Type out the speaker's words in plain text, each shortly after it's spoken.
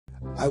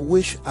I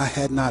wish I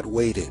had not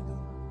waited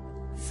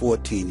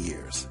 14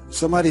 years.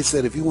 Somebody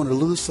said if you want to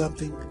lose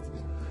something,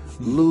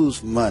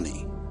 lose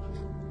money.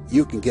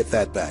 You can get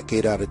that back.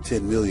 8 out of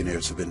 10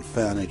 millionaires have been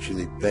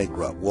financially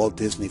bankrupt. Walt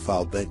Disney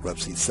filed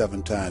bankruptcy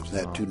 7 times and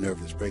had 2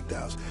 nervous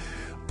breakdowns.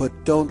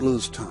 But don't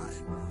lose time.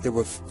 There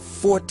were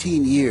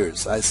 14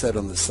 years I sat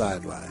on the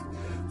sideline.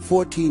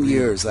 14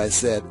 years I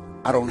said,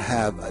 I don't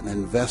have an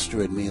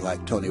investor in me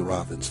like Tony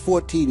Robbins.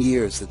 14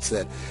 years that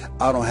said,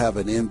 I don't have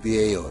an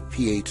MBA or a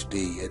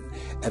PhD,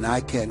 and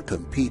I can't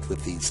compete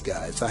with these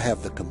guys. I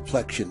have the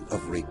complexion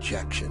of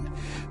rejection.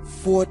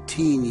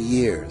 14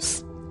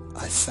 years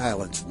I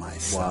silenced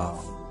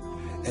myself.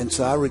 Wow. And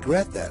so I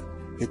regret that,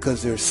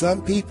 because there are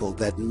some people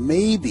that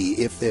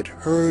maybe if they'd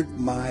heard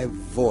my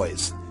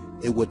voice,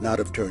 they would not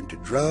have turned to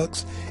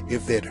drugs.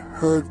 If they'd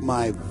heard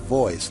my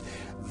voice,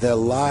 their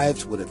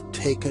lives would have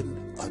taken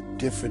a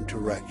different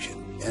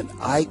direction. And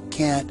I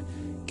can't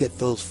get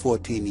those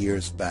 14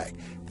 years back.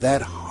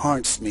 That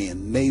haunts me,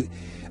 and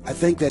I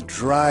think that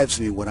drives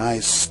me when I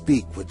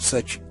speak with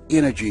such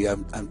energy.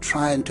 I'm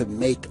trying to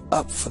make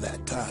up for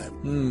that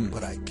time,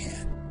 but I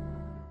can't.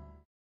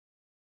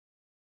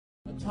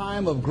 A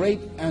time of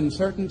great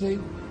uncertainty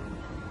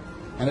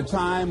and a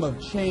time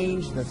of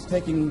change that's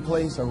taking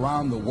place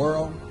around the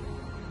world,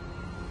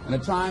 and a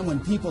time when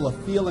people are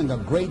feeling a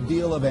great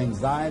deal of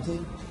anxiety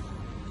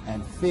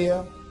and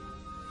fear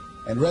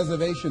and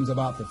reservations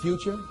about the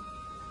future,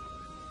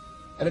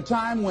 at a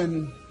time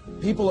when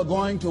people are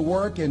going to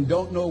work and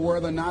don't know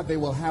whether or not they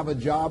will have a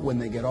job when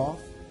they get off,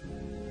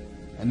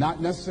 and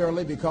not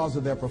necessarily because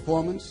of their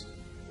performance,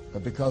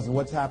 but because of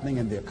what's happening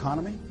in the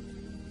economy.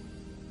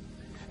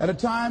 At a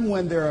time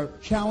when there are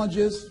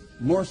challenges,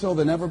 more so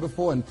than ever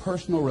before, in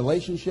personal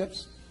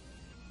relationships.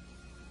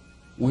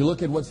 When we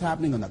look at what's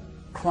happening on the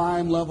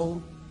crime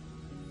level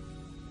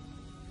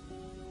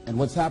and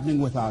what's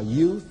happening with our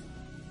youth,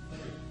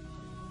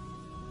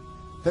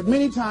 that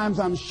many times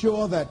I'm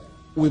sure that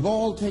we've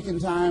all taken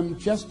time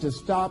just to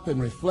stop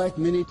and reflect.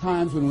 Many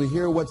times when we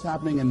hear what's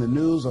happening in the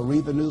news or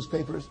read the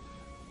newspapers,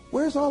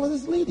 where's all of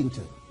this leading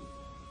to?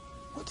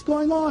 What's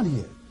going on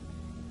here?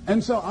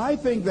 And so I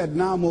think that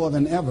now more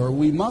than ever,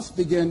 we must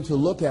begin to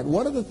look at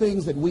what are the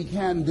things that we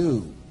can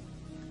do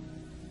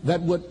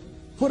that would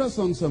put us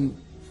on some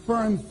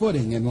firm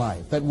footing in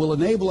life, that will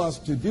enable us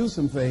to do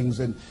some things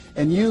and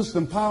use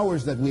some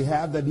powers that we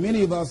have, that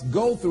many of us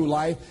go through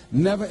life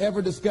never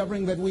ever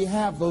discovering that we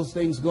have those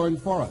things going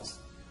for us.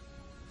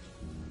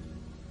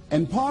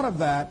 And part of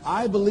that,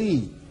 I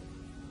believe,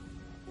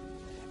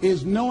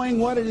 is knowing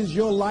what it is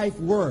your life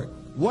worth.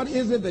 What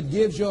is it that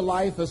gives your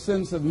life a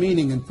sense of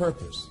meaning and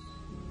purpose?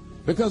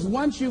 Because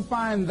once you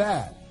find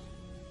that,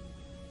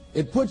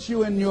 it puts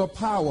you in your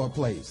power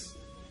place.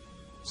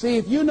 See,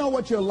 if you know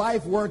what your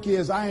life work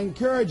is, I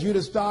encourage you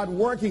to start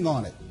working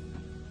on it.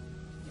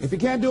 If you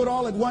can't do it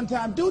all at one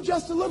time, do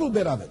just a little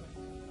bit of it.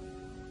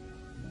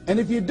 And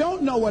if you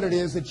don't know what it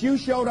is that you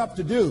showed up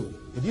to do,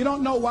 if you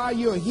don't know why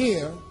you're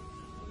here,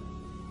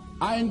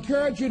 I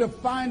encourage you to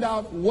find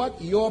out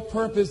what your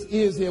purpose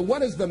is here.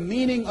 What is the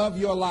meaning of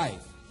your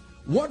life?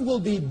 What will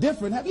be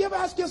different? Have you ever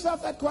asked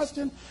yourself that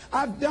question?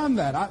 I've done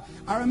that.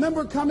 I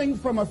remember coming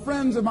from a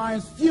friend of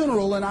mine's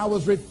funeral, and I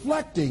was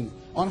reflecting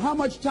on how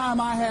much time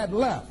I had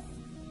left.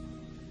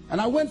 And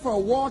I went for a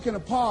walk in a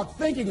park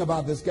thinking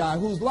about this guy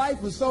whose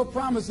life was so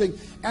promising.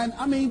 And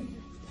I mean,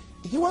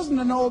 he wasn't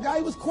an old guy.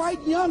 He was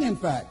quite young, in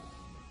fact.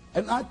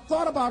 And I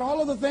thought about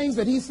all of the things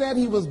that he said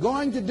he was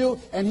going to do,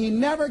 and he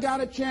never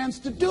got a chance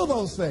to do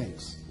those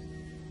things.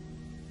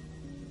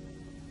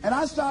 And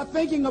I started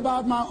thinking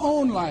about my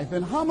own life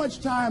and how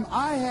much time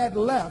I had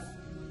left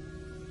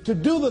to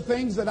do the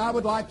things that I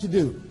would like to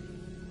do.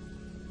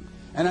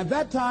 And at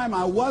that time,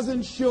 I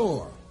wasn't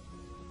sure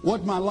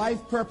what my life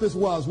purpose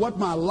was, what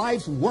my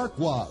life's work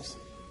was.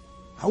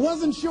 I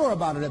wasn't sure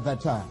about it at that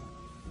time.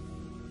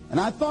 And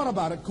I thought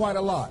about it quite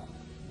a lot.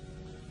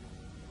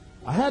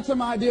 I had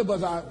some idea,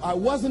 but I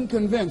wasn't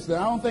convinced. That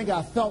I don't think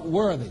I felt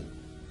worthy.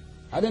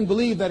 I didn't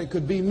believe that it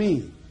could be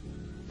me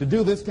to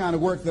do this kind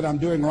of work that I'm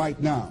doing right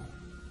now.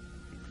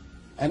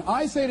 And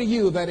I say to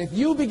you that if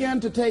you begin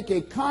to take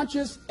a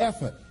conscious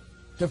effort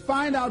to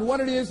find out what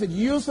it is that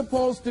you're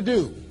supposed to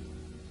do,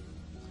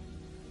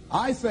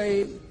 I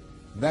say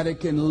that it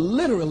can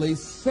literally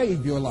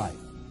save your life.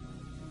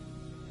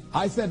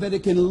 I said that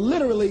it can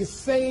literally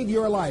save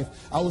your life.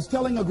 I was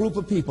telling a group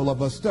of people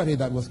of a study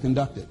that was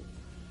conducted.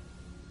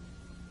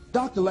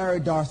 Dr. Larry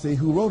Darcy,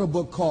 who wrote a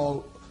book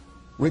called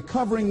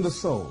Recovering the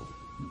Soul,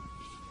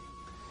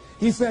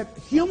 he said,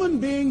 human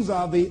beings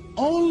are the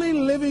only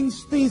living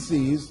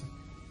species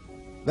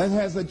that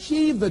has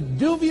achieved the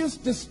dubious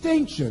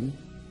distinction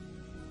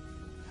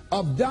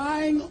of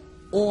dying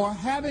or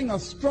having a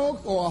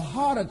stroke or a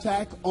heart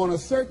attack on a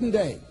certain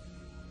day.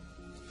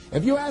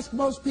 If you ask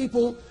most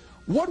people,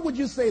 what would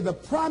you say the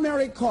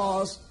primary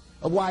cause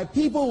of why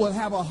people will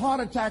have a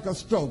heart attack or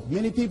stroke?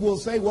 Many people will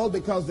say, well,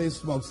 because they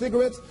smoke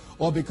cigarettes,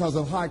 or because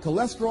of high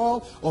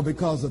cholesterol, or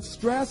because of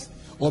stress,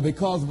 or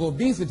because of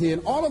obesity,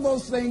 and all of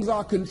those things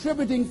are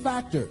contributing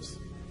factors.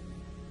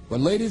 But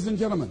ladies and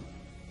gentlemen,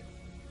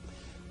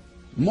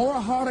 more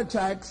heart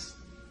attacks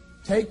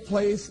take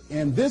place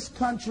in this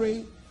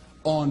country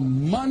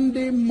on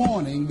Monday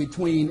morning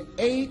between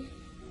 8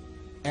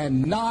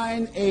 and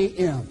 9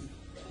 a.m.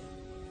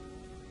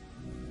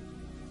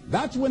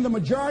 That's when the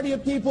majority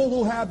of people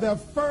who have their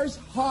first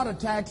heart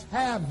attacks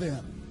have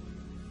them.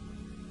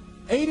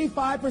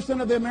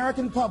 85% of the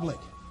American public,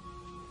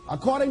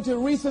 according to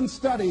recent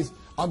studies,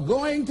 are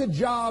going to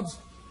jobs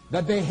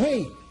that they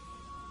hate,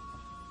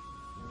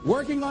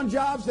 working on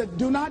jobs that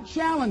do not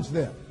challenge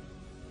them.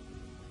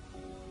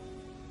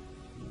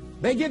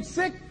 They get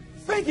sick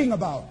thinking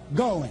about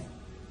going.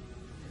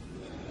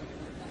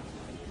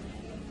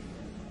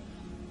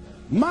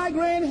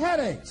 Migraine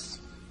headaches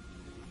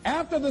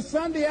after the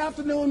Sunday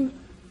afternoon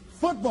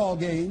football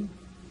game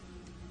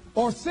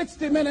or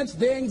 60 minutes,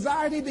 the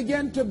anxiety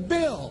began to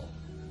build.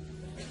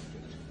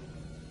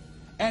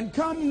 And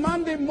come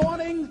Monday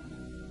morning,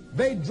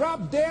 they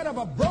drop dead of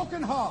a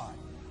broken heart.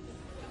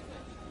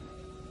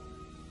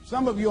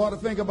 Some of you ought to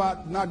think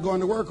about not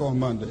going to work on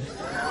Monday.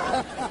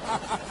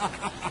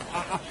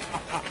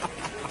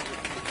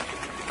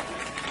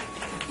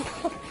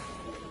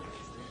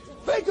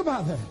 Think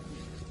about that.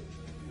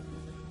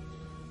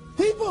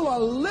 People are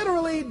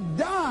literally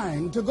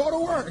dying to go to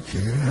work.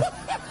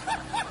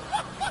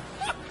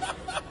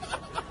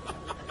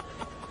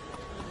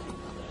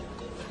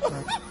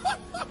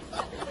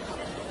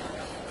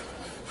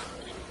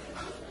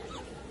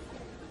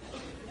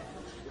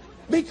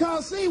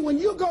 Because, see, when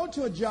you go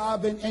to a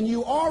job and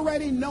you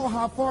already know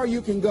how far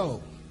you can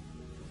go,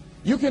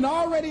 you can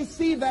already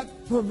see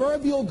that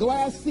proverbial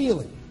glass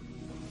ceiling.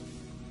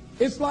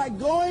 It's like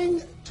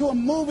going to a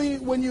movie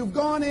when you've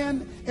gone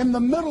in the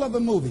middle of the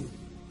movie.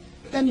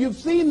 And you've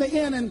seen the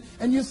end,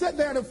 and you sit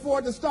there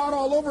to start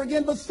all over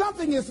again, but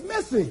something is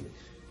missing.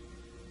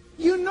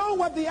 You know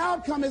what the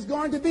outcome is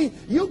going to be.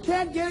 You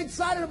can't get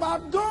excited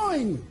about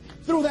going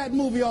through that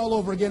movie all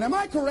over again. Am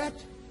I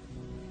correct?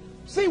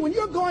 See, when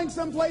you're going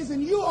someplace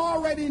and you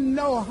already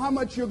know how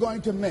much you're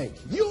going to make,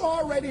 you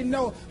already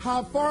know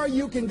how far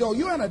you can go,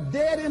 you're in a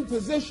dead-end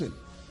position.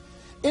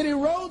 It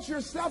erodes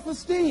your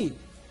self-esteem.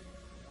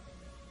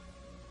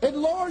 It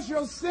lowers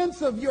your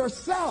sense of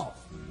yourself.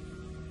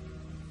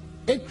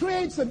 It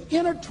creates an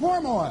inner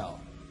turmoil.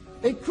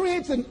 It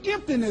creates an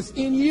emptiness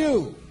in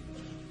you.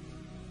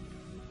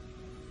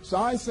 So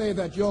I say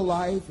that your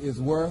life is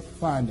worth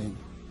finding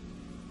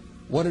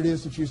what it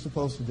is that you're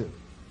supposed to do.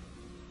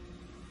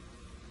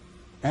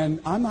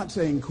 And I'm not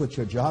saying quit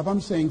your job.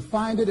 I'm saying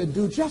find it and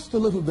do just a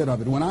little bit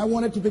of it. When I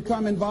wanted to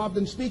become involved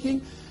in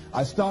speaking,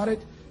 I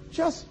started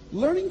just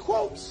learning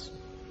quotes,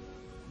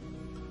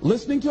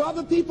 listening to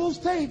other people's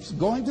tapes,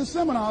 going to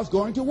seminars,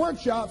 going to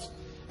workshops,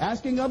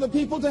 asking other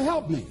people to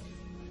help me.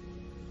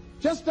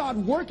 Just start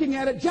working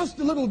at it just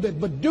a little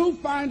bit, but do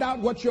find out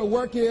what your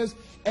work is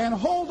and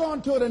hold on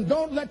to it and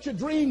don't let your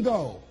dream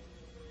go.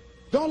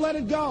 Don't let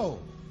it go.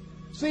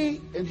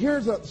 See, and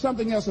here's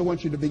something else I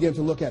want you to begin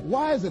to look at.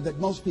 Why is it that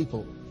most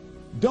people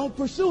don't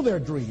pursue their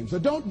dreams or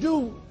don't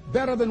do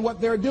better than what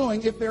they're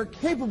doing if they're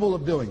capable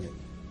of doing it?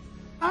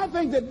 I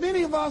think that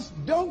many of us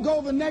don't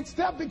go the next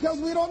step because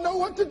we don't know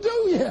what to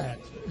do yet.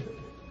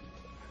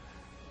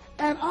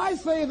 And I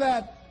say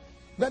that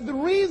the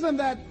reason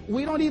that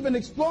we don't even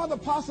explore the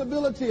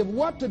possibility of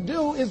what to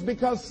do is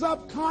because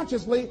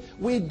subconsciously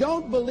we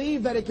don't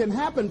believe that it can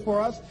happen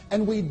for us,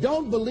 and we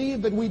don't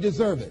believe that we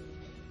deserve it.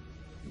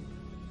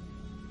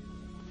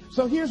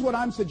 So here's what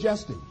I'm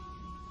suggesting.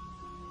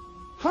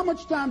 How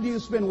much time do you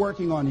spend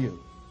working on you?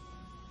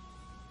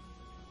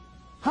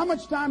 How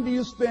much time do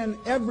you spend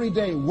every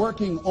day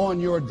working on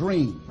your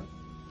dream?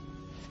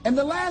 In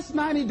the last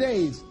 90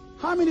 days,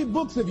 how many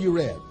books have you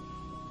read?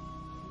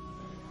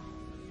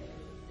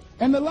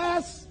 In the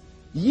last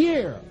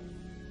year,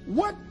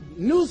 what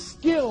new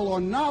skill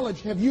or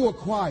knowledge have you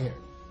acquired?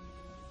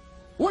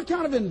 What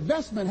kind of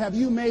investment have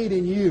you made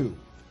in you?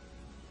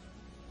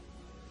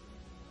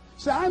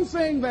 So I'm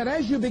saying that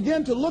as you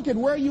begin to look at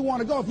where you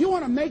want to go, if you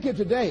want to make it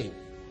today,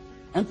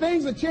 and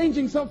things are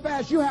changing so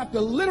fast, you have to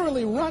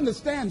literally run to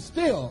stand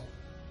still.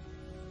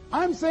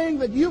 I'm saying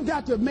that you've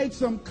got to make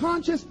some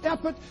conscious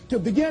effort to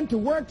begin to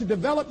work to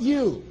develop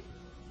you.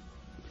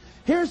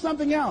 Here's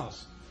something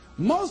else.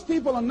 Most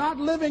people are not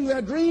living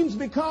their dreams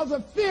because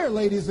of fear,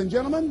 ladies and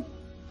gentlemen.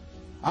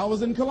 I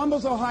was in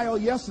Columbus, Ohio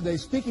yesterday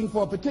speaking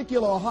for a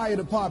particular Ohio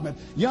department.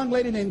 A young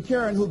lady named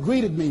Karen who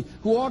greeted me,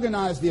 who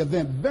organized the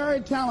event. Very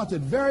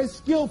talented, very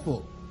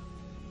skillful.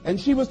 And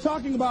she was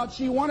talking about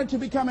she wanted to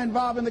become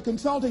involved in the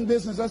consulting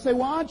business. I said,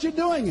 why aren't you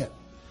doing it?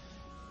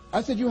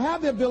 I said, you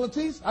have the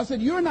abilities. I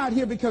said, you're not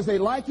here because they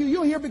like you.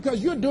 You're here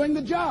because you're doing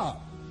the job.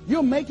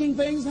 You're making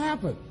things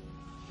happen.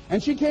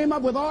 And she came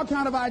up with all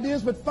kinds of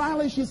ideas, but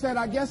finally she said,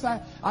 I guess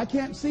I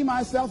can't see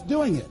myself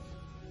doing it.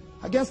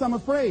 I guess I'm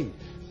afraid.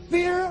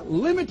 Fear,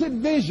 limited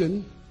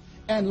vision,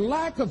 and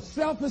lack of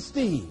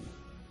self-esteem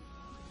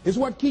is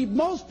what keep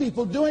most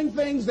people doing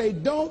things they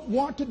don't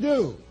want to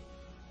do.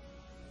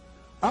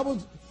 I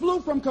flew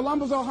from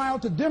Columbus, Ohio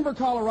to Denver,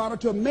 Colorado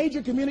to a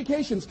major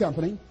communications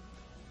company.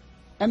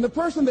 And the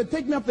person that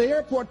picked me up at the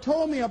airport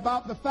told me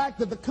about the fact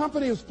that the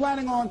company was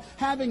planning on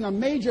having a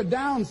major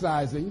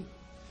downsizing.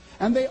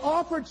 And they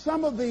offered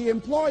some of the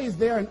employees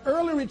there an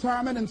early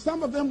retirement, and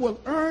some of them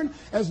will earn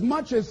as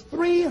much as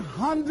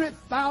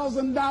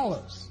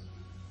 $300,000.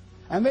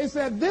 And they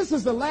said, this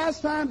is the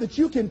last time that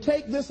you can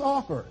take this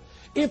offer.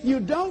 If you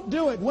don't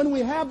do it when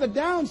we have the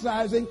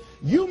downsizing,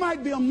 you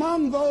might be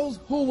among those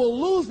who will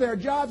lose their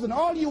jobs, and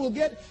all you will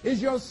get is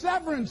your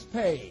severance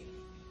pay.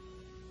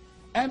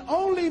 And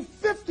only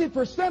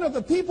 50% of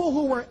the people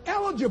who were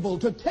eligible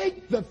to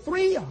take the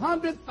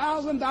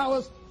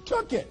 $300,000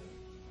 took it.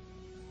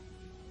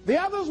 The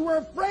others were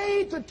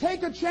afraid to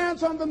take a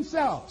chance on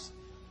themselves.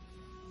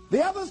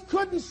 The others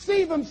couldn't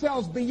see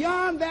themselves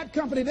beyond that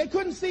company. They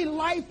couldn't see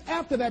life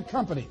after that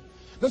company.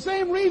 The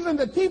same reason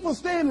that people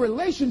stay in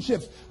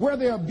relationships where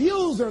they're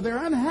abused or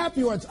they're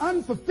unhappy or it's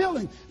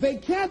unfulfilling. They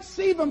can't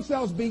see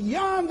themselves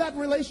beyond that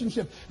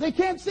relationship. They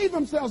can't see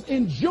themselves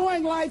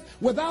enjoying life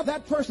without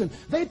that person.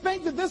 They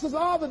think that this is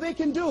all that they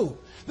can do.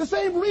 The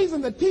same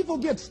reason that people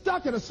get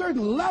stuck at a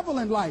certain level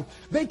in life.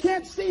 They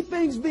can't see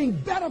things being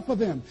better for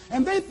them.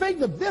 And they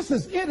think that this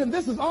is it and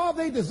this is all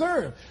they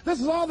deserve.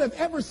 This is all they've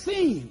ever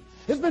seen.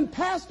 It's been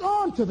passed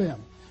on to them.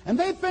 And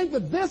they think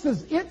that this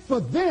is it for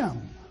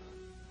them.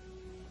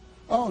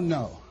 Oh,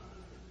 no.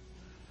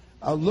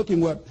 I was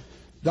looking what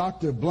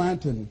Dr.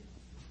 Blanton,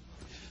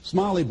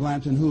 Smiley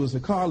Blanton, who is a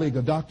colleague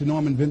of Dr.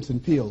 Norman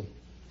Vincent Peale,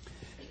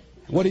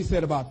 what he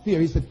said about fear.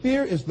 He said,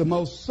 fear is the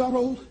most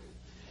subtle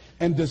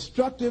and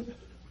destructive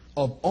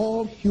of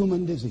all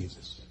human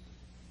diseases.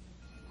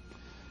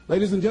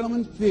 Ladies and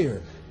gentlemen,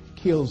 fear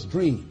kills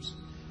dreams.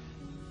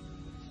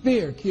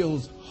 Fear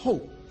kills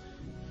hope.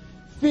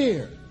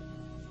 Fear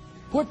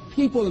puts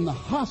people in the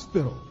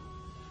hospital.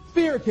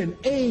 Fear can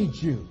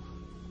age you.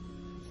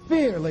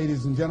 Fear,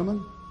 ladies and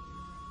gentlemen,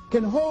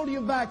 can hold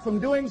you back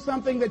from doing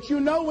something that you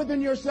know within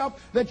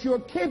yourself that you're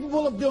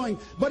capable of doing,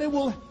 but it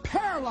will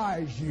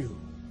paralyze you.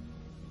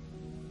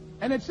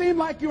 And it seemed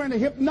like you're in a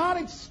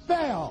hypnotic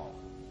spell.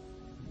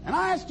 And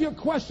I asked you a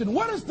question,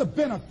 what is the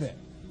benefit?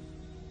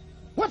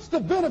 What's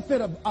the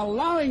benefit of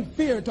allowing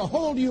fear to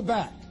hold you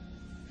back?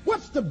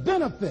 What's the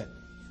benefit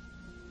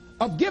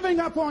of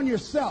giving up on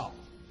yourself?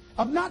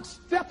 Of not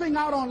stepping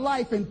out on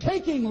life and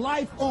taking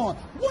life on?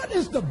 What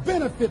is the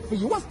benefit for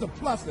you? What's the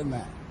plus in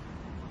that?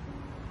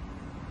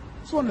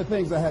 It's one of the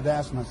things I had to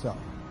ask myself.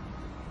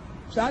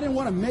 So I didn't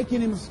want to make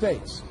any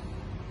mistakes.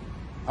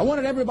 I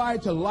wanted everybody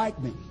to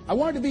like me. I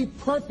wanted to be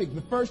perfect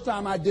the first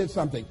time I did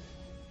something.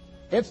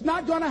 It's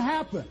not going to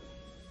happen.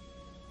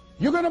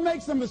 You're going to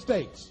make some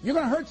mistakes. You're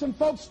going to hurt some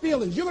folks'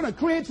 feelings. You're going to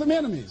create some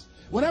enemies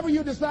whenever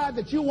you decide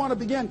that you want to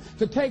begin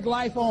to take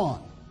life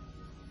on.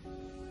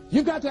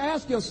 You've got to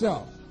ask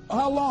yourself,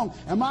 how long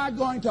am I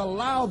going to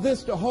allow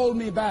this to hold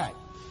me back?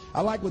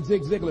 I like what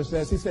Zig Ziglar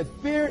says. He said,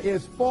 fear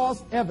is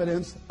false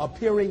evidence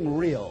appearing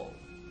real.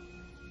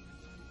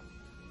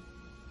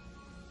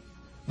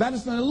 That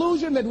is an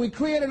illusion that we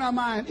create in our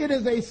mind. It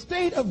is a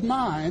state of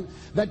mind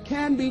that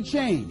can be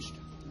changed.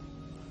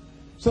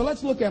 So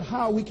let's look at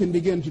how we can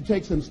begin to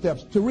take some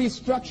steps to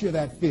restructure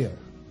that fear,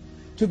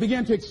 to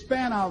begin to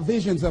expand our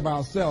visions of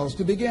ourselves,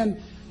 to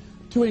begin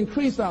to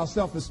increase our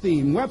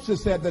self-esteem. Webster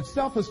said that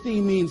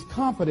self-esteem means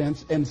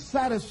confidence and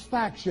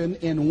satisfaction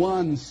in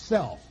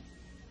oneself.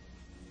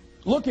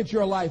 Look at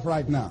your life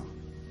right now.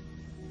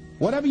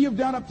 Whatever you've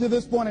done up to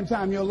this point in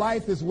time, your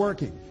life is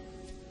working.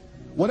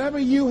 Whatever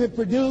you have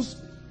produced,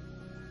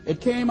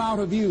 it came out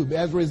of you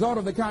as a result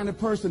of the kind of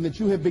person that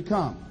you have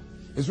become.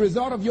 It's a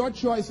result of your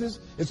choices.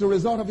 It's a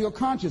result of your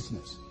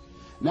consciousness.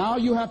 Now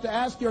you have to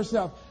ask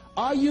yourself,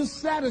 are you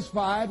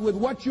satisfied with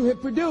what you have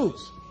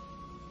produced?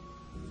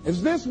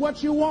 Is this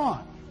what you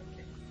want?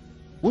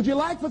 Would you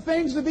like for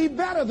things to be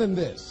better than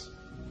this?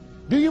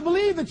 Do you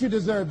believe that you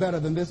deserve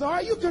better than this? Or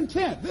are you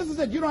content? This is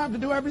it. You don't have to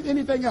do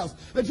anything else.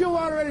 That you've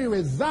already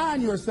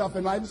resigned yourself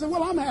in life and say,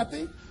 well, I'm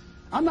happy.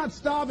 I'm not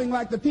starving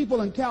like the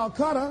people in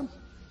Calcutta.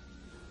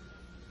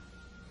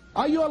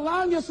 Are you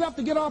allowing yourself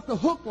to get off the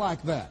hook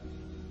like that?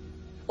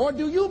 Or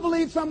do you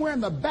believe somewhere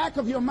in the back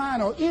of your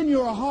mind or in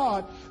your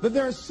heart that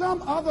there's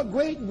some other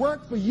great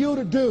work for you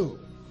to do?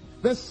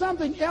 There's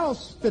something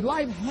else that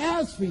life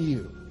has for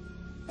you.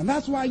 And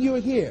that's why you're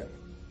here.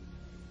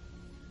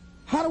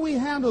 How do we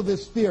handle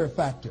this fear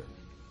factor?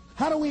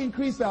 How do we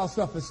increase our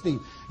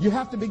self-esteem? You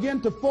have to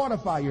begin to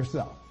fortify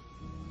yourself.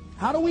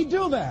 How do we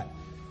do that?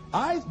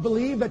 I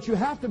believe that you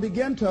have to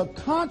begin to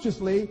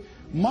consciously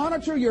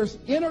monitor your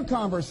inner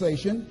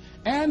conversation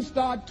and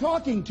start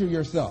talking to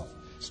yourself.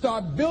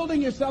 Start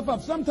building yourself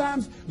up.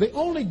 Sometimes the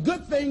only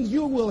good things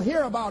you will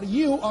hear about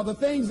you are the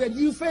things that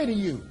you say to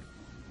you.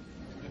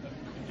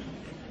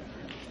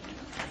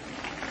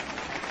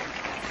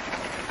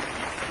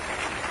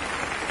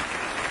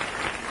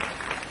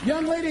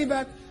 Young lady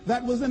that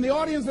was in the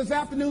audience this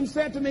afternoon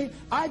said to me,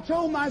 I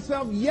told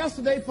myself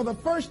yesterday for the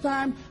first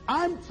time,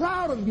 I'm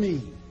proud of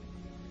me.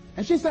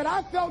 And she said,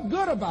 I felt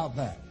good about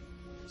that.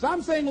 So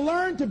I'm saying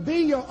learn to be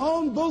your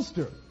own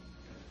booster.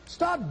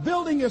 Start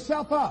building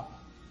yourself up.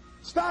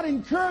 Start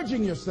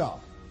encouraging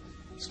yourself.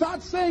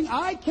 Start saying,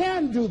 I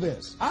can do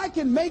this. I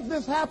can make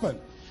this happen.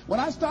 When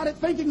I started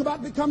thinking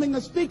about becoming a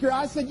speaker,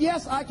 I said,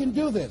 yes, I can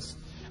do this.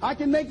 I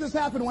can make this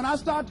happen. When I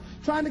start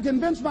trying to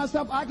convince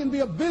myself I can be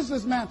a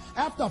businessman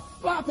after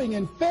flopping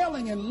and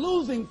failing and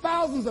losing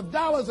thousands of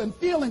dollars and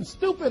feeling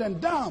stupid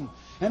and dumb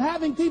and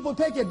having people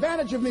take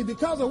advantage of me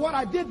because of what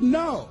I didn't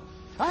know,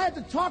 I had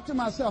to talk to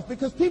myself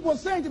because people were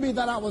saying to me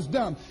that I was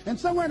dumb. And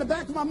somewhere in the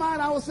back of my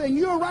mind, I was saying,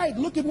 you're right.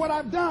 Look at what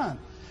I've done.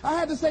 I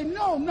had to say,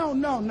 no,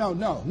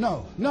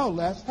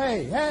 Les.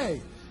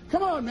 Hey,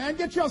 come on, man.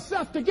 Get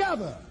yourself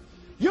together.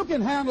 You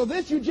can handle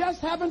this. You just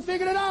haven't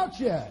figured it out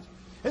yet.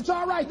 It's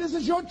all right. This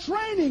is your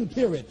training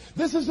period.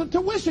 This is the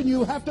tuition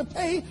you have to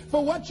pay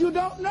for what you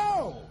don't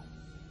know.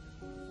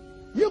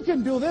 You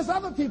can do this.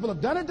 Other people have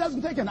done it. It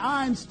doesn't take an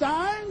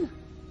Einstein.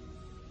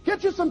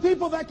 Get you some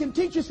people that can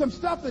teach you some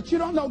stuff that you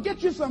don't know.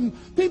 Get you some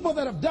people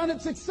that have done it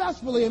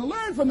successfully and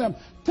learn from them.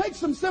 Take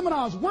some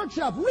seminars,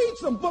 workshops, read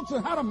some books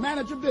on how to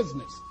manage a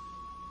business.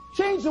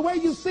 Change the way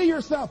you see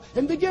yourself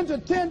and begin to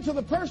tend to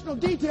the personal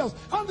details.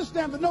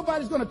 Understand that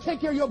nobody's going to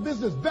take care of your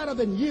business better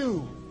than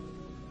you.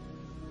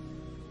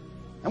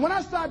 And when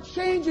I start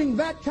changing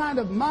that kind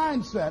of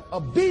mindset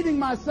of beating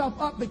myself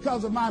up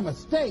because of my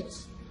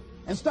mistakes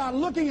and start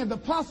looking at the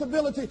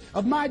possibility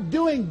of my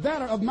doing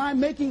better, of my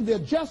making the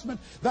adjustment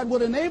that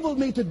would enable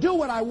me to do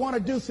what I want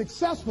to do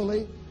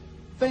successfully,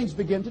 things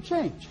begin to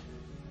change.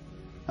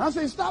 And I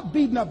say, stop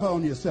beating up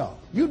on yourself.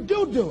 You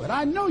do it.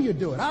 I know you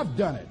do it. I've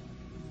done it.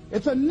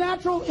 It's a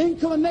natural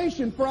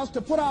inclination for us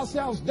to put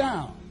ourselves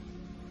down.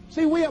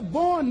 See, we are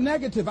born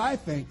negative, I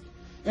think,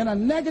 in a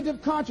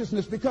negative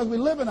consciousness because we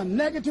live in a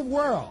negative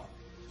world.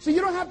 See, you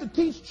don't have to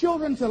teach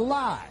children to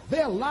lie.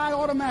 They'll lie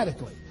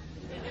automatically.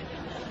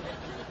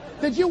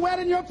 Did you wet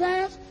in your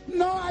pants?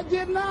 No, I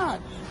did not.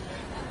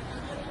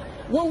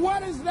 Well,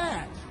 what is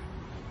that?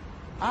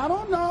 I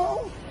don't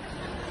know.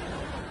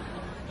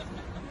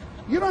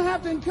 You don't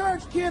have to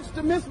encourage kids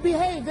to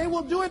misbehave. They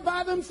will do it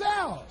by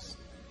themselves.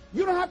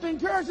 You don't have to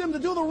encourage them to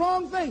do the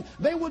wrong thing.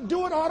 They will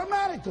do it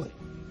automatically.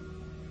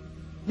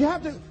 You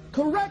have to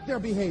correct their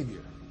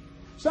behavior.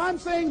 So I'm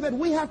saying that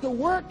we have to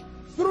work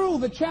through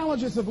the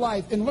challenges of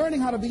life in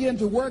learning how to begin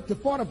to work to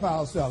fortify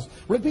ourselves.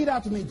 Repeat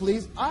out to me,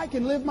 please. I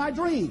can live my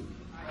dream.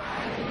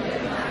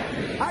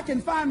 I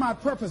can find my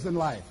purpose in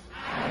life.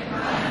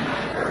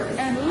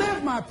 And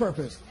live my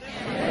purpose.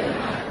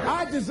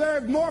 I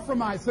deserve more from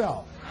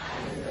myself.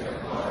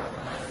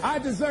 I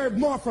deserve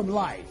more from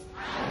life.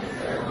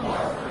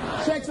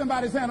 Shake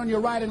somebody's hand on your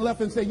right and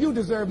left and say, you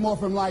deserve more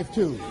from life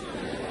too.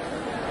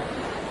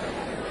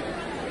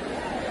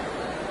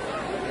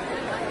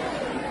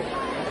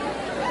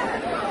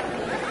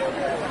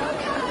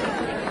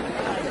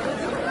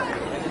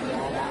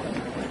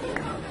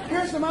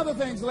 Here's some other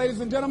things, ladies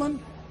and gentlemen.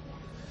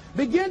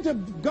 Begin to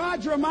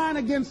guard your mind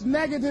against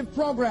negative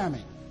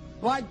programming.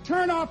 Like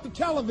turn off the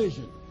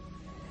television.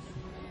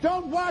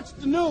 Don't watch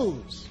the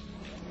news.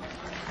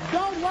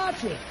 Don't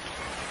watch it.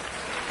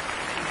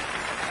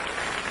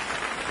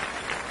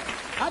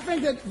 I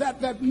think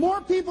that more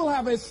people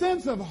have a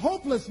sense of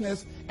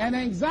hopelessness and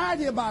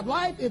anxiety about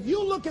life. If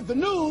you look at the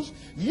news,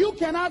 you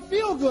cannot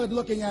feel good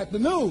looking at the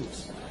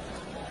news.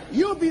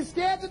 You'll be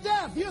scared to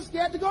death. You're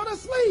scared to go to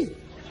sleep.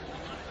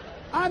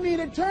 I mean,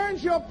 it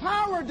turns your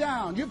power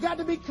down. You've got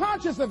to be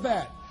conscious of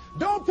that.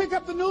 Don't pick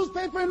up the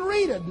newspaper and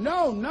read it.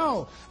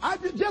 No.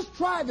 Just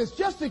try this.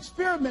 Just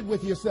experiment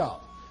with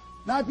yourself.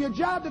 Now, if your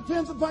job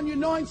depends upon you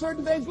knowing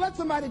certain things, let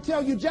somebody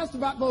tell you just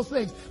about those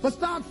things. But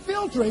start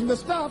filtering the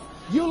stuff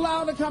you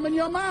allow to come in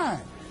your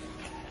mind.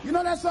 You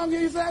know that song you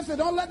used to say,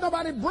 don't let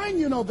nobody bring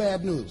you no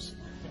bad news.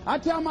 I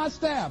tell my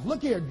staff,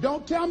 look here,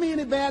 don't tell me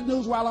any bad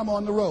news while I'm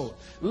on the road.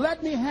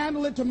 Let me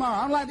handle it tomorrow.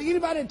 I don't like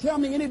anybody to tell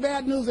me any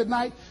bad news at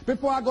night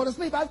before I go to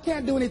sleep. I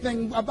can't do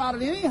anything about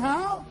it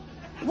anyhow.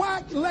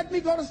 Why let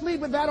me go to sleep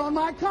with that on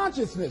my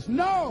consciousness?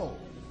 No,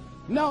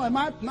 and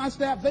my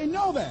staff, they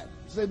know that.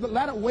 Say,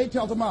 let it wait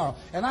till tomorrow.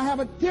 And I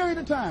have a period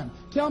of time.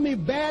 Tell me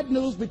bad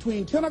news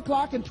between 10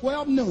 o'clock and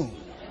 12 noon.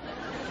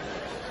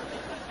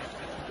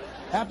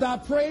 After I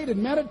prayed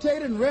and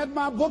meditated and read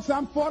my books,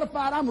 I'm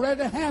fortified, I'm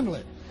ready to handle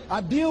it. I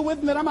deal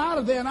with it, and I'm out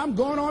of there, and I'm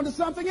going on to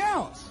something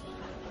else.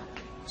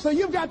 So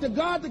you've got to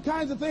guard the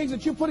kinds of things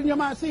that you put in your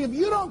mind. See, if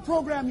you don't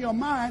program your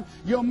mind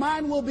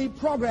will be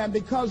programmed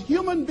because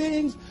human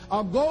beings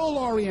are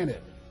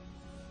goal-oriented.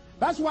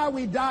 That's why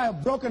we die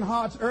of broken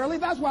hearts early.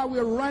 That's why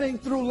we're running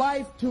through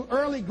life to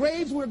early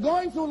graves. We're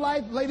going through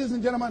life, ladies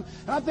and gentlemen.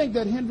 And I think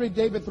that Henry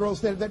David Thoreau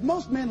said that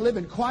most men live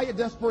in quiet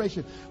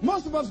desperation.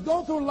 Most of us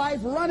go through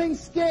life running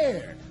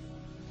scared.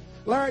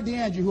 Larry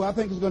DeAndre, who I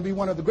think is going to be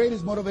one of the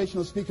greatest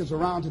motivational speakers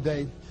around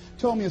today,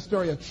 told me a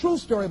story, a true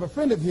story of a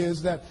friend of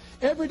his, that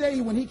every day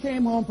when he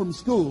came home from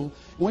school,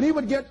 when he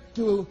would get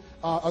to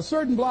a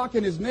certain block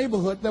in his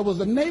neighborhood, there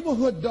was a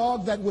neighborhood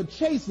dog that would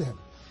chase him.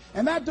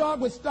 And that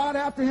dog would start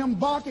after him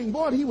barking.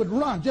 Boy, he would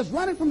run, just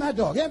running from that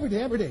dog every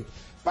day.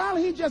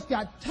 Finally, he just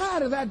got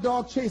tired of that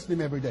dog chasing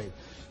him every day.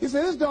 He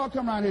said, this dog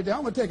come around here today,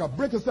 I'm going to take a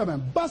brick or something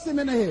and bust him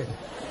in the head.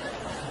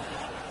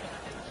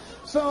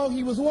 So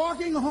he was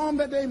walking home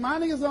that day,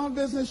 minding his own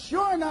business.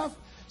 Sure enough,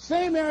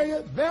 Same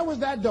area, there was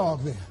that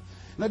dog there.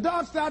 And the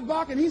dog started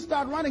barking, he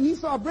started running, he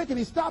saw a brick, and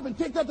he stopped and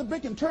picked up the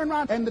brick and turned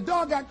around, and the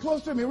dog got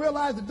close to him. He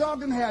realized the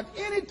dog didn't have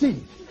any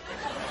teeth.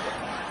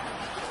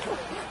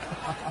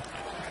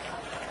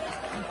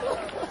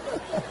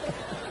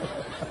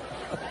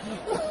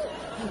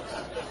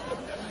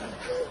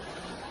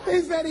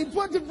 He said he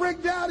put the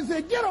brick down and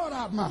said, "Get on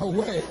out my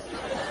way."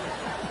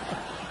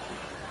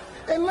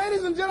 And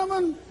ladies and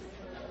gentlemen,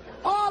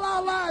 all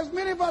our lives,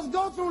 many of us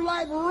go through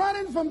life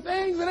running from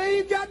things that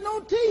ain't got no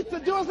teeth to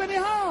do us any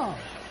harm.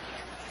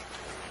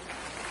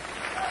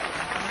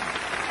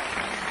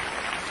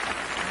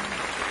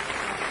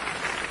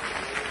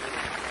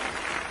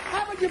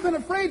 Haven't you been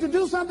afraid to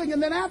do something,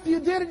 and then after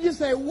you did it, you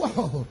say,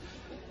 "Whoa,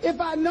 if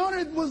I'd known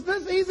it was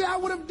this easy, I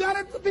would have done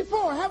it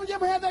before"? Haven't you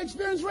ever had that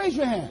experience? Raise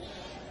your hand.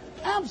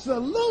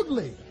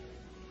 Absolutely.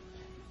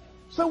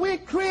 So we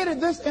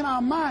created this in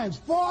our minds,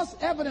 false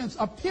evidence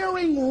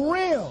appearing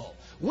real.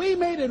 We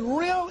made it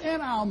real in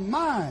our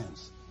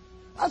minds.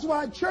 That's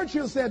why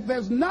Churchill said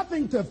there's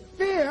nothing to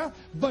fear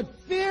but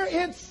fear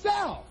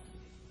itself.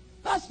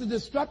 That's the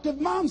destructive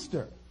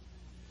monster.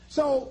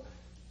 So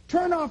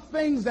turn off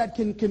things that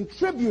can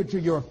contribute to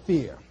your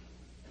fear.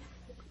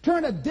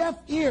 Turn a deaf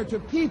ear to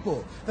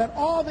people that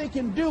all they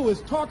can do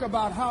is talk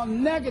about how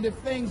negative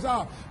things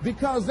are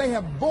because they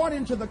have bought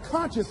into the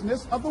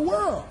consciousness of the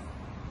world.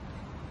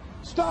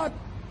 Start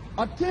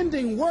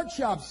attending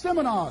workshops,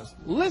 seminars,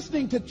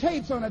 listening to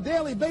tapes on a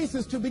daily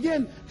basis to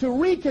begin to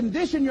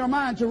recondition your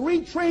mind, to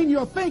retrain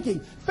your thinking.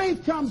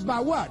 Faith comes by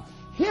what?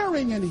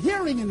 Hearing and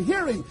hearing and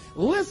hearing.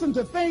 Listen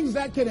to things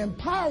that can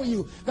empower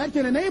you, that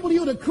can enable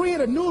you to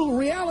create a new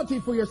reality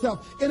for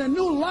yourself, and a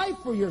new life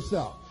for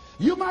yourself.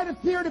 You might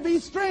appear to be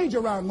strange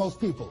around most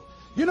people.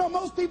 You know,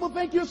 most people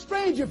think you're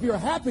strange if you're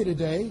happy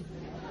today.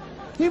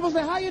 People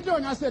say, "How you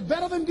doing?" I said,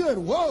 "Better than good."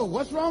 "Whoa,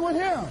 what's wrong with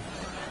him?"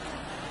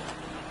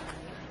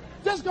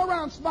 Just go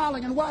around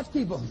smiling and watch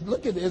people.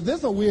 Look at this. Is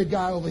this a weird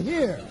guy over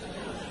here?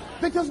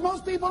 Because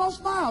most people don't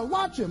smile.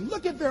 Watch them.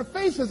 Look at their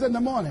faces in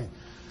the morning.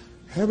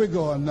 Here we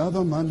go,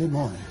 another Monday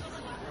morning.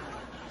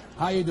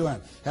 "How you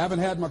doing?" "Haven't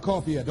had my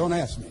coffee yet. Don't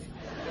ask me."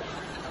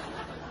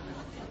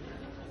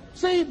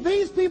 See,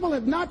 these people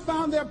have not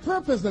found their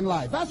purpose in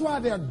life. That's why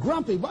they're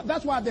grumpy.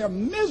 That's why they're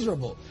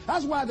miserable.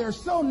 That's why they're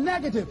so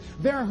negative.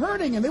 They're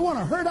hurting and they want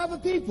to hurt other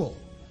people.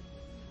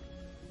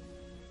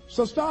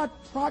 So start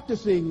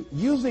practicing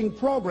using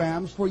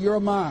programs for your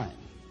mind.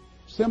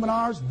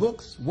 Seminars,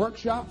 books,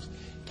 workshops.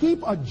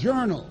 Keep a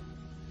journal.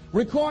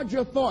 Record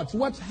your thoughts.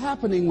 What's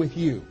happening with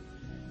you?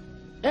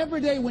 Every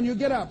day when you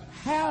get up,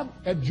 have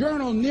a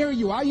journal near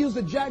you. I use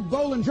the Jack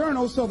Boland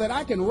journal so that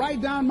I can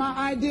write down my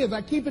ideas.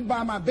 I keep it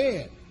by my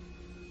bed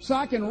so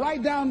I can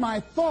write down my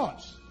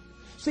thoughts.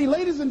 See,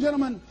 ladies and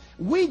gentlemen,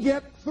 we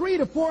get 3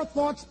 to 4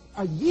 thoughts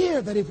a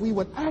year that if we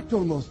would act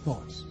on those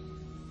thoughts,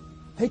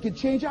 they could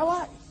change our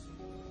life.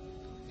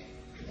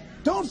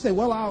 Don't say,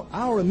 "Well,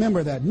 I'll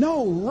remember that."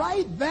 No,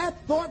 write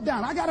that thought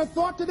down. I got a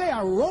thought today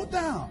I wrote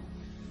down.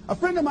 A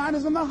friend of mine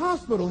is in the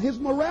hospital. His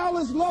morale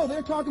is low.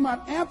 They're talking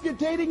about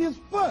amputating his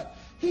foot.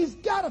 He's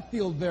got to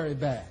feel very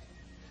bad.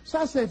 So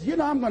I said, you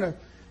know,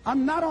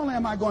 not only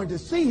am I going to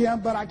see him,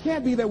 but I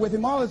can't be there with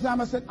him all the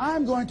time. I said,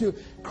 I'm going to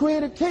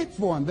create a tape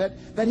for him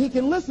that he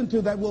can listen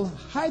to that will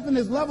heighten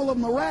his level of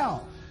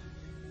morale.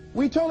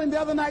 We told him the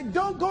other night,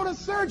 "Don't go to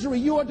surgery.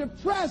 You are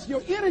depressed.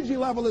 Your energy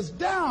level is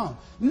down."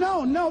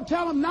 No,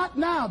 tell him not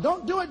now.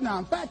 Don't do it now.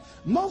 In fact,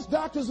 most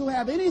doctors who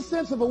have any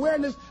sense of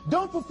awareness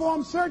don't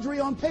perform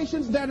surgery on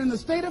patients that are in a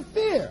state of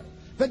fear,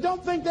 that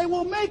don't think they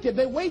will make it.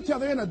 They wait till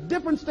they're in a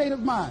different state of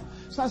mind.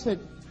 So I said,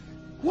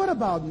 what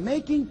about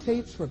making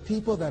tapes for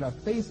people that are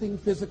facing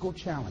physical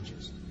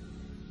challenges?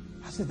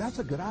 I said, that's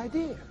a good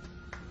idea.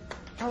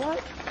 All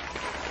right?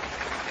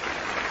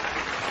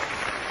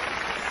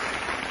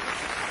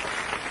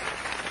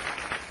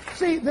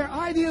 See, there are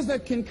ideas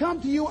that can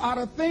come to you out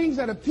of things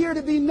that appear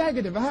to be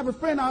negative. I have a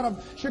friend out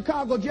of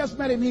Chicago, just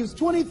met him. He was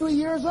 23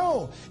 years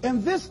old.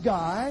 And this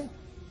guy,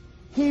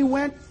 he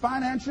went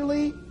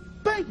financially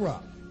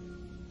bankrupt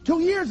 2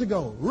 years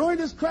ago,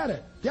 ruined his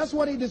credit. Guess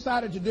what he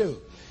decided to do?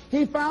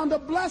 He found a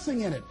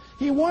blessing in it.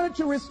 He wanted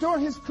to restore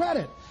his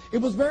credit.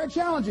 It was very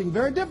challenging,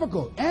 very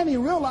difficult. And he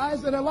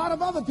realized that a lot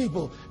of other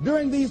people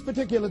during these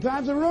particular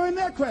times have ruined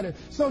their credit.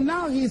 So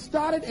now he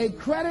started a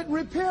credit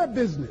repair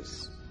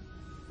business.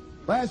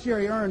 Last year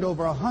he earned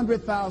over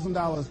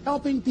 $100,000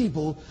 helping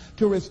people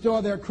to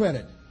restore their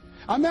credit.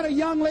 I met a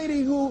young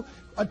lady who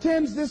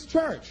attends this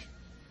church,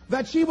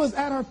 that she was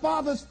at her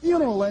father's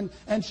funeral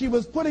and she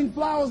was putting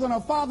flowers on her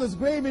father's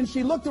grave, and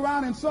she looked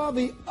around and saw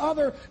the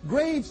other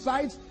grave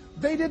sites.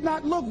 They did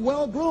not look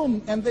well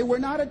groomed and they were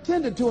not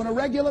attended to on a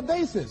regular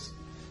basis.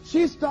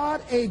 She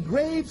started a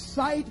grave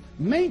site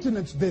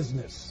maintenance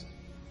business.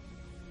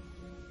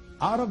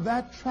 Out of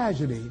that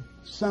tragedy,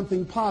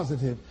 something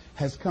positive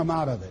has come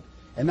out of it.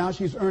 And now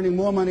she's earning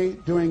more money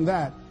doing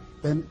that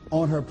than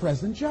on her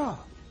present job.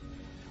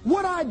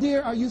 What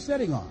idea are you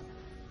sitting on?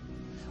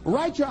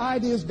 Write your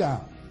ideas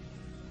down.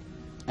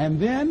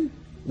 And then,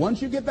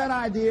 once you get that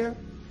idea,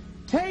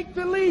 take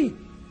the leap.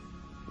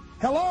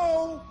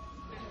 Hello?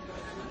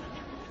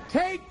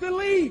 Take the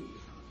leap.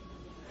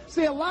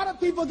 See, a lot of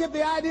people get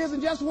the ideas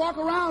and just walk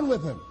around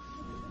with them.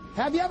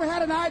 Have you ever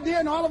had an idea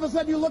and all of a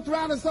sudden you looked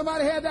around and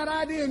somebody had that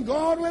idea and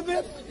gone with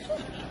it?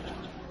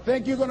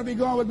 Think you're going to be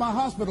going with my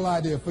hospital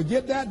idea.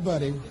 Forget that,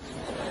 buddy.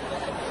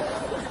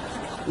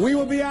 We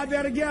will be out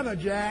there together,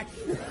 Jack.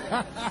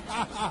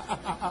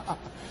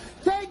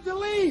 Take the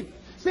leap.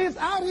 See, it's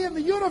out here in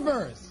the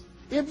universe.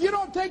 If you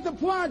don't take the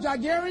plunge, I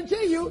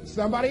guarantee you,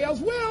 somebody else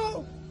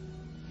will.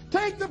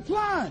 Take the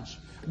plunge.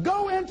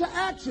 Go into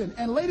action.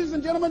 And ladies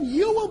and gentlemen,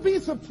 you will be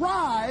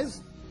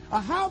surprised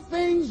at how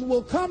things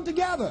will come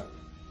together.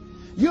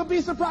 You'll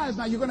be surprised.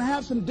 Now, you're going to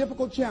have some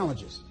difficult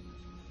challenges.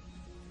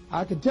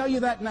 I can tell you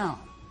that now.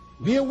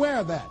 Be aware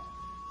of that.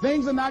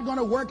 Things are not going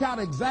to work out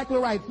exactly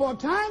right. For a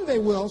time they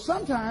will,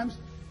 sometimes.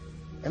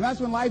 And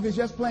that's when life is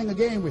just playing a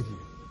game with you.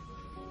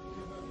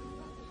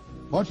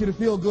 I want you to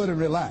feel good and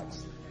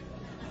relax.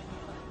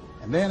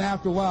 And then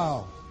after a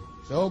while,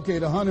 say, okay,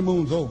 the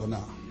honeymoon's over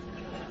now.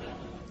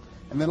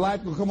 And then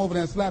life will come over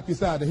there and slap you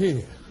side the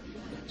head.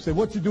 Say,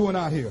 what you doing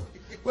out here?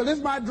 Well, this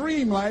is my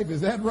dream life.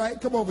 Is that right?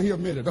 Come over here a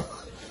minute.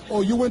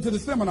 Oh, you went to the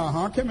seminar,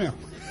 huh? Come here.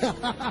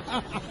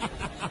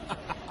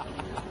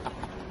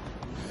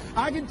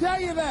 I can tell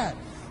you that.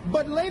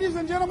 But ladies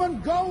and gentlemen,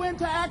 go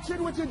into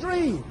action with your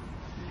dream.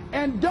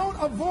 And don't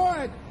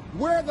avoid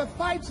where the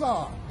fights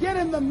are. Get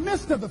in the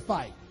midst of the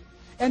fight.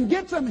 And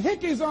get some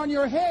hickeys on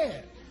your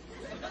head.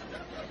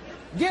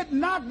 Get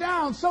knocked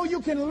down so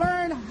you can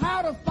learn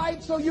how to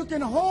fight, so you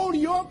can hold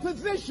your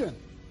position.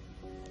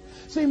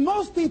 See,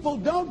 most people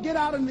don't get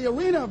out in the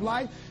arena of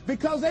life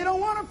because they don't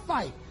want to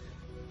fight.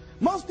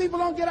 Most people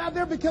don't get out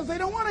there because they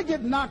don't want to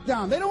get knocked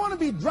down. They don't want to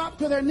be dropped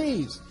to their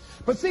knees.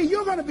 But see,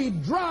 you're going to be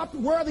dropped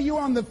whether you're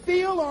on the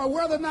field or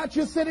whether or not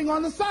you're sitting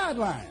on the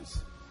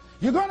sidelines.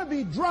 You're going to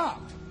be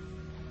dropped.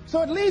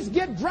 So at least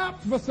get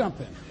dropped for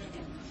something.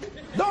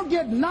 Don't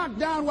get knocked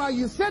down while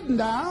you're sitting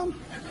down.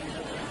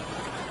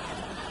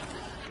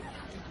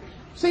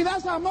 See,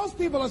 that's how most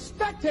people are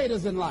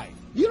spectators in life.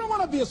 You don't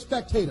want to be a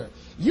spectator.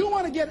 You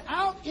want to get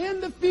out in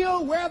the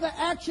field where the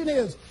action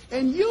is.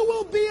 And you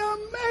will be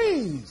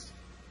amazed.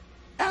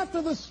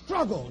 After the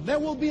struggle, there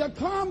will be a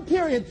calm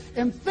period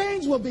and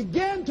things will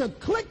begin to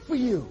click for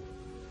you.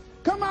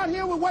 Come out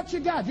here with what you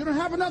got. You don't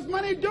have enough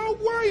money? Don't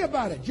worry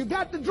about it. You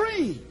got the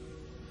dream.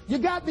 You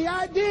got the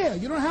idea.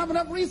 You don't have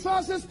enough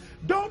resources?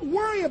 Don't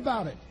worry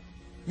about it.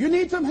 You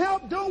need some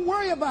help? Don't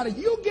worry about it.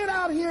 You get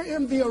out here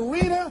in the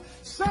arena,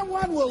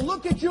 someone will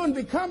look at you and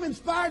become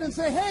inspired and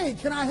say, hey,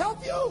 can I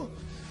help you?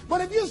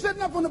 But if you're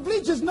sitting up on the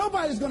bleachers,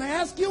 nobody's going to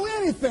ask you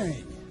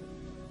anything.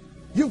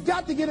 You've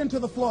got to get into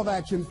the flow of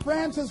action.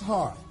 Frances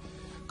Hart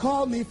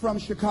called me from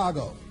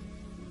Chicago.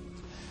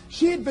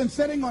 She had been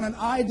sitting on an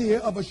idea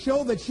of a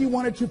show that she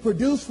wanted to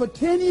produce for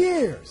 10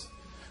 years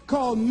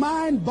called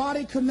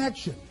Mind-Body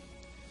Connection.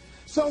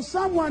 So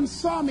someone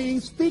saw me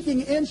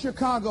speaking in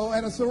Chicago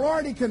at a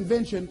sorority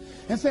convention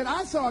and said,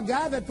 I saw a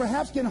guy that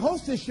perhaps can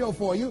host this show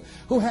for you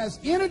who has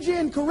energy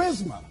and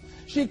charisma.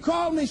 She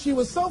called me. She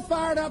was so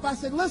fired up. I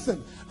said,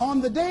 listen,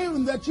 on the day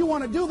that you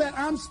want to do that,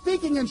 I'm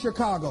speaking in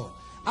Chicago.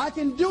 I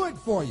can do it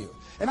for you.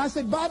 And I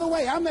said, by the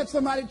way, I met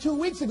somebody 2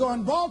 weeks ago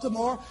in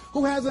Baltimore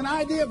who has an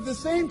idea of the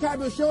same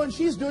type of show, and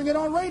she's doing it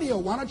on radio.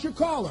 Why don't you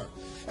call her?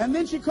 And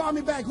then she called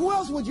me back. Who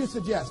else would you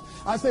suggest?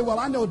 I said, well,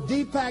 I know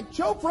Deepak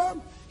Chopra.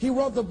 He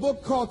wrote the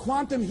book called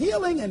Quantum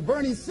Healing, and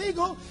Bernie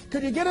Siegel.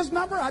 Could you get his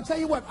number? I tell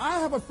you what, I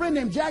have a friend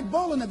named Jack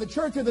Boland at the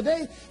Church of the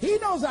Day. He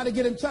knows how to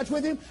get in touch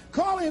with him.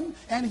 Call him,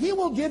 and he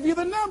will give you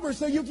the number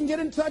so you can get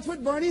in touch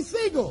with Bernie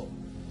Siegel.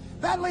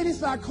 That lady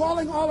started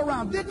calling all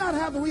around. Did not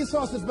have the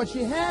resources, but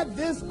she had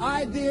this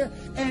idea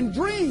and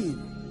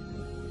dream.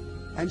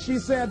 And she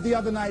said the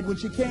other night when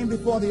she came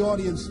before the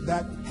audience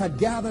that had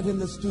gathered in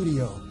the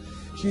studio,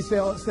 she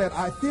said,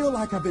 I feel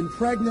like I've been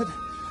pregnant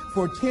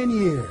for 10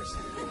 years.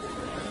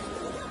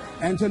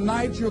 And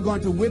tonight you're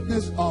going to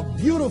witness a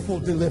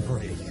beautiful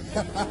delivery.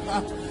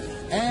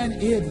 And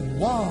it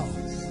was.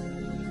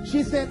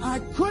 She said, I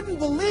couldn't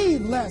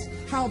believe, Les,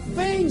 how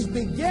things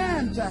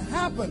began to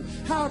happen,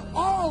 how it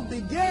all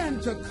began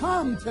to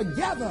come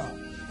together.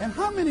 And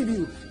how many of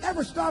you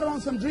ever started on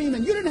some dream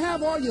and you didn't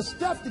have all your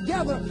stuff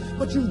together,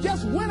 but you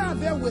just went out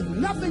there with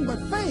nothing but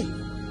faith,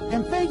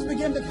 and things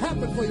began to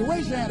happen for you?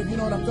 Raise your hand if you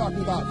know what I'm talking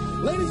about.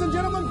 Ladies and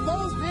gentlemen,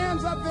 those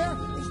hands up there,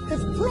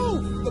 it's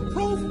proof. The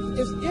proof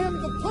is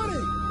in the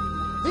pudding.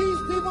 These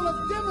people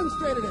have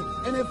demonstrated it.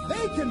 And if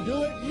they can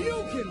do it, you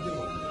can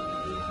do it.